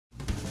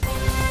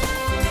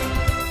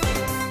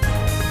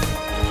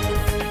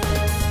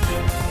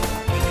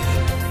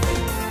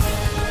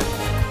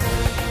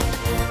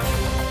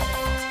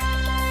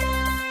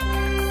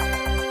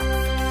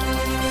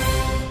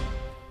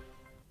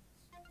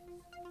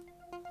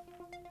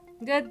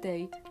Good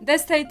day. The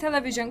state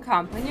television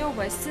company of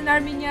Western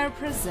Armenia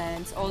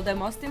presents all the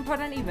most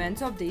important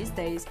events of these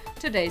days.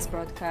 Today's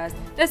broadcast.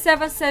 The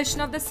 7th session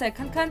of the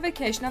second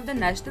convocation of the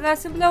National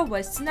Assembly of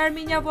Western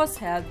Armenia was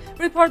held.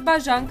 Report by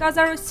Zhan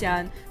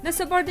Ghazarosian. The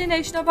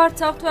subordination of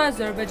Artsakh to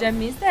Azerbaijan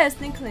means the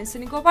ethnic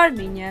cleansing of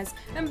Armenians.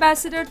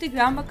 Ambassador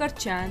Tigran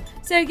Mkrtchyan.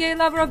 Sergey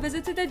Lavrov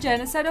visited the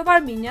Genocide of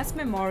Armenians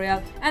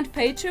Memorial and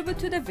paid tribute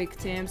to the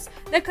victims.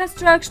 The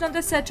construction of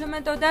the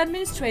settlement of the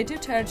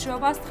administrative territory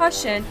of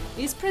Astkhashen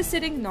is proceeding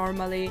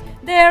normally.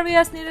 The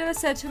areas near the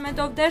settlement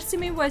of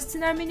Dersim in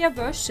Western Armenia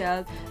were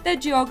shelled. The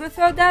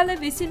geography of the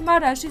Alevis in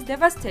Marash is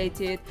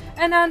devastated.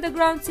 An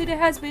underground city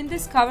has been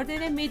discovered in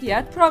the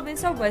Midyat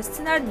province of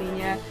Western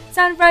Armenia.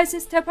 Sunrise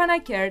in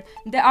Stepanakert.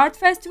 The art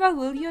festival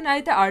will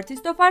unite the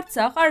artists of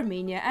Artsakh,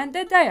 Armenia and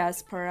the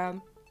Diaspora.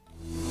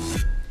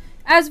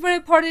 As we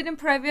reported in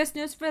previous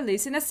news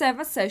release, in the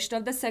 7th session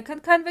of the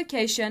second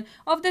convocation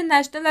of the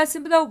National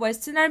Assembly of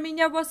Western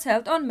Armenia was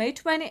held on May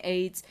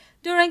 28.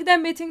 During the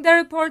meeting, the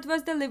report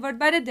was delivered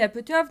by the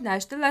Deputy of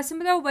National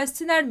Assembly of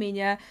Western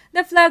Armenia,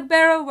 the flag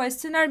bearer of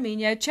Western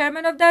Armenia,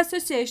 Chairman of the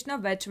Association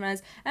of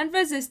Veterans and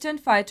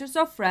Resistant Fighters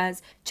of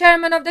France,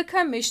 Chairman of the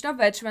Commission of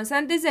Veterans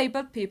and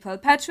Disabled People,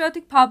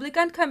 Patriotic Public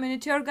and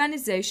Community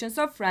Organizations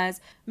of France,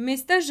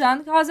 Mr.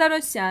 Zhan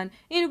Ghazarosian,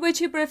 in which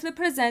he briefly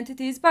presented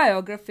his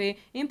biography,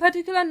 in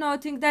particular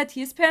noting that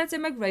his parents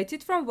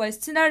emigrated from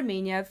Western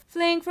Armenia,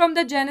 fleeing from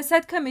the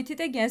genocide committed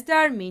against the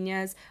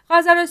Armenians.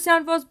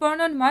 Ghazarosian was born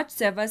on March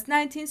 7,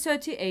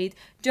 1938,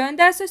 joined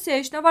the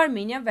Association of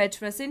Armenian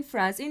Veterans in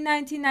France in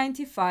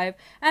 1995,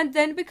 and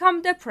then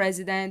became the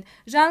president.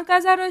 Zhan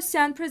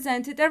Ghazarosian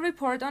presented a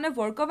report on the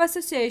work of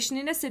association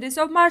in the cities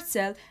of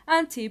Marseille,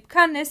 Antibes,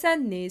 Cannes,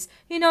 and Nice.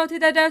 He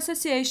noted that the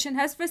association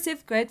has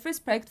received great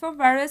respect from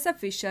various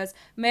officials,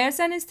 mayors,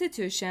 and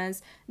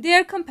institutions.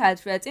 Dear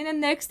compatriots, in the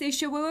next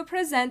issue we will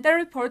present the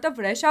report of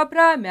Resh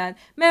Abrahamian,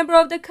 member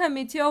of the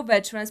Committee of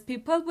Veterans,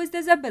 People with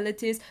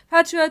Disabilities,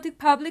 Patriotic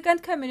Public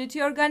and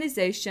Community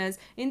Organizations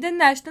in the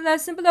National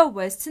Assembly of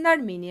Western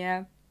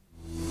Armenia.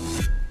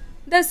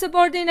 The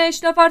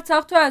subordination of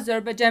Artsakh to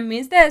Azerbaijan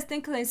means the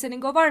ethnic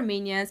cleansing of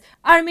Armenians.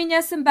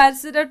 Armenia's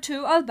ambassador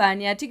to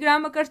Albania,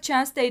 Tigran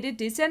Mkrtchyan, stated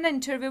this in an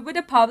interview with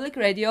the public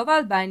radio of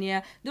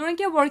Albania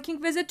during a working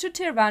visit to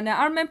Tirana,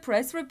 Armenian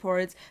press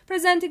reports.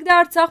 Presenting the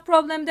Artsakh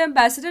problem, the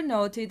ambassador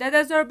noted that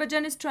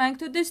Azerbaijan is trying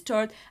to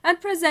distort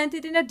and present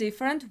it in a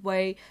different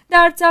way. The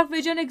Artsakh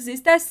region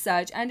exists as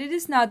such, and it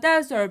is not the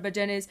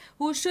Azerbaijanis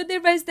who should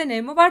erase the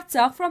name of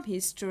Artsakh from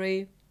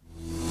history.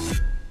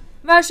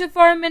 Russian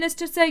Foreign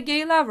Minister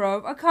Sergey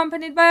Lavrov,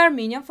 accompanied by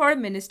Armenian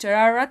Foreign Minister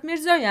Artsakh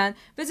Mirzoyan,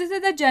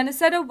 visited the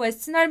Genocide of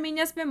Western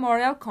Armenians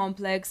Memorial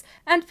Complex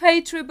and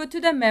paid tribute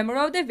to the memory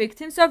of the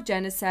victims of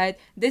genocide.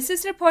 This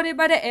is reported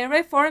by the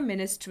Area Foreign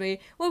Ministry.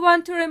 We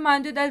want to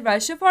remind you that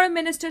Russian Foreign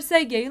Minister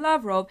Sergey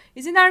Lavrov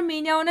is in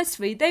Armenia on a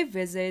 3-day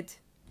visit.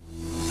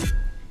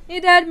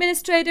 In the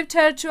administrative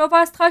territory of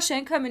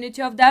Astkhashen community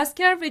of the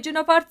Astkhashen region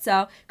of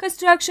Artsakh,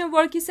 construction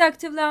work is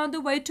actively on the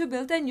way to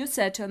build a new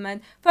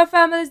settlement for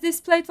families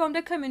displaced from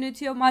the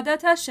community of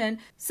Midyat,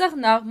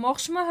 Sykhnagh,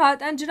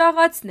 Mokhshmahat and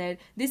Jragatsner.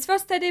 This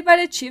was stated by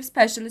the chief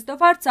specialist of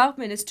Artsakh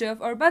Ministry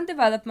of Urban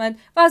Development,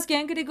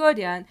 Vazgen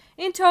Grigoryan.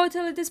 In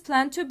total, it is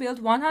planned to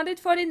build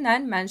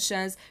 149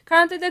 mansions.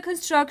 Currently, the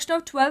construction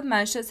of 12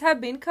 mansions have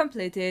been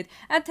completed,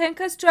 and 10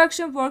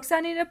 construction works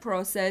are in the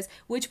process,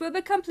 which will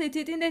be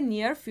completed in the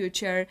near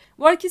future.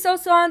 Work is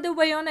also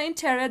underway on the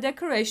interior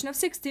decoration of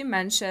 16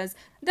 mansions.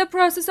 The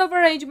process of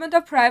arrangement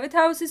of private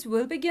houses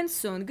will begin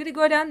soon,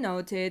 Grigoryan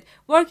noted.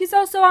 Work is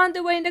also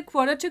underway in the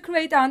quarter to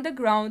create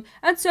underground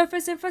and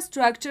surface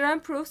infrastructure and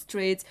improve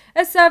streets.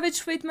 A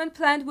sewage treatment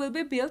plant will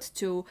be built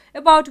too.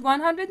 About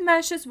 100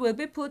 mansions will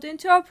be put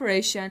into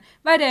operation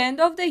by the end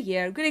of the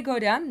year,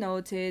 Grigoryan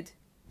noted.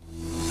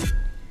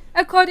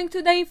 According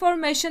to the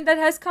information that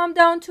has come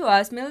down to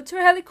us,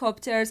 military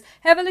helicopters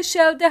heavily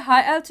shelled the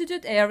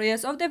high-altitude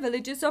areas of the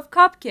villages of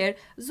Kapker,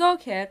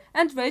 Zokher,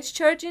 and Rech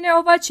Church in the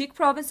Ovachik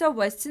province of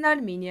Western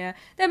Armenia.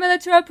 The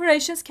military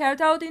operations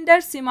carried out in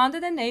Dersim under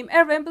the name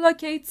Eren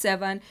Blockade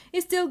 7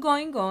 is still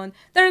going on.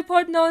 The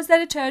report notes that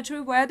the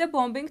territory where the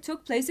bombing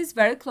took place is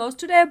very close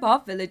to the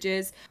above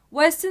villages.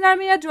 Western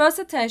Armenia draws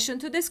attention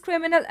to this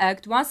criminal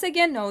act, once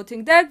again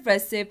noting the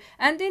aggressive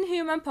and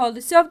inhuman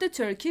policy of the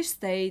Turkish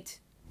state.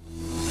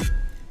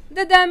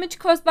 The damage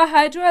caused by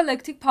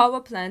hydroelectric power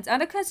plants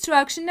under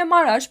construction in the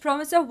Marash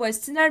province of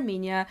Western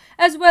Armenia,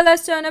 as well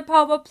as solar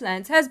power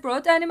plants, has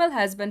brought animal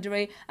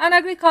husbandry and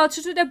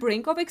agriculture to the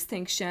brink of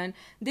extinction.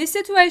 This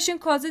situation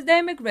causes the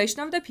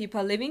immigration of the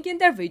people living in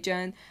the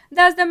region.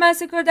 Thus, the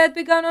massacre that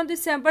began on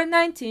December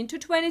 19 to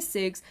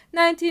 26,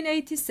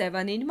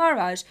 1987 in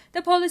Marash,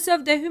 the policy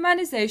of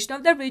dehumanization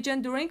of the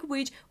region during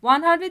which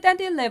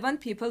 111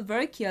 people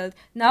were killed,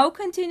 now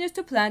continues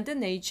to plant the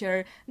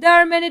nature. There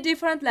are many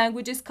different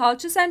languages,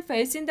 cultures, and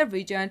Armenian faith in the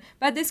region,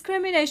 but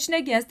discrimination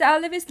against the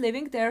Alevis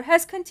living there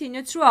has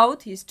continued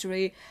throughout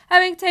history.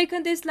 Having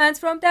taken these lands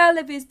from the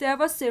Alevis, there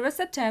were serious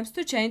attempts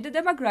to change the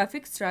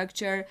demographic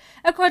structure.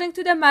 According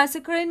to the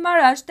massacre in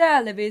Marash, the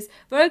Alevis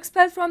were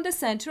expelled from the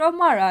center of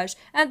Marash,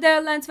 and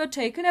their lands were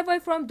taken away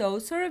from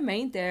those who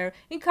remained there,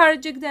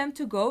 encouraging them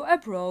to go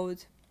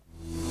abroad.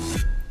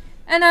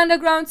 An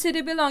underground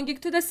city belonging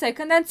to the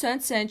 2nd and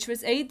 3rd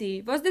centuries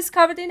AD was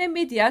discovered in the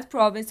Midyat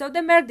province of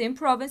the Merdim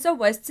province of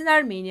Western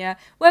Armenia,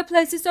 where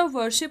places of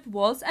worship,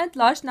 walls, and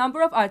large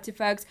number of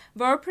artifacts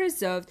were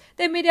preserved.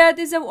 The Midyat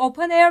is an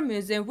open-air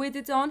museum with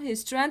its own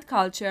history and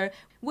culture,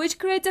 which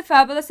creates a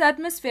fabulous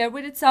atmosphere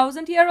with its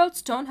 1,000-year-old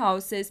stone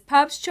houses,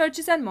 pubs,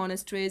 churches, and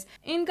monasteries.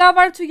 In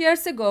Gavar 2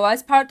 years ago,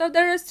 as part of the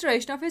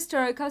restoration of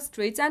historical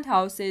streets and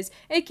houses,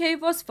 a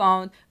cave was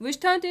found, which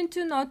turned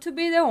into not to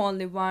be the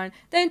only one.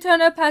 The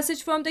internal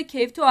passage from the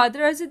cave to other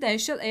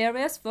residential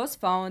areas was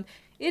found.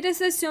 It is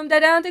assumed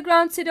that the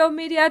underground city of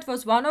Midyat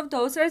was one of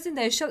those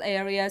residential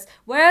areas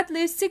where at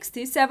least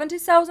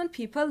 60,000–70,000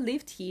 people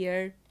lived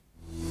here.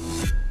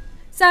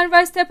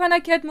 Sunrise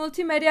Stepanakert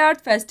Multimedia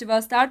Art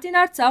Festival started in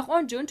Artsakh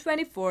on June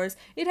 24th.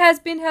 It has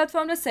been held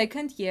from the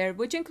 2nd year,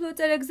 which includes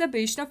an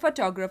exhibition of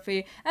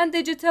photography and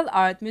digital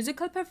art,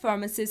 musical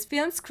performances,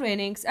 film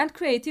screenings, and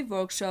creative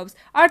workshops.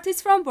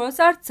 Artists from both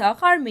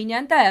Artsakh, Armenia,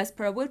 and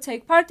Diaspora will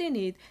take part in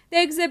it. The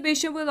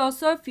exhibition will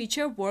also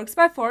feature works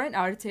by foreign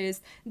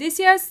artists. This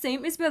year's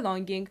theme is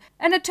belonging.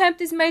 An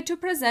attempt is made to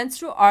present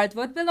through art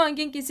what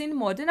belonging is in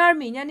modern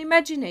Armenian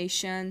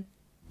imagination.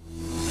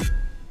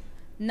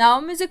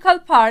 Now musical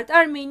part,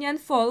 Armenian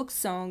folk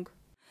song.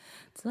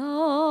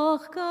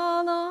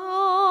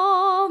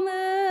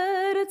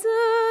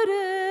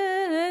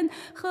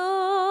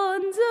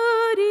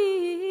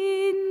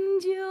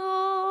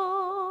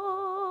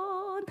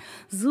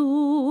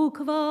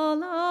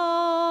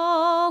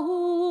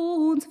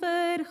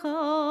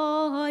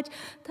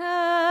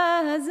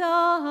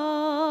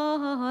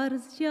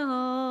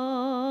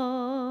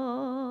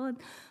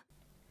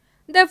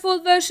 The full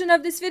version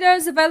of this video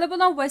is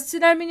available on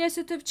Western Armenia's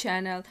YouTube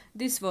channel.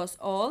 This was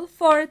all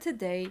for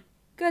today.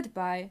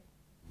 Goodbye.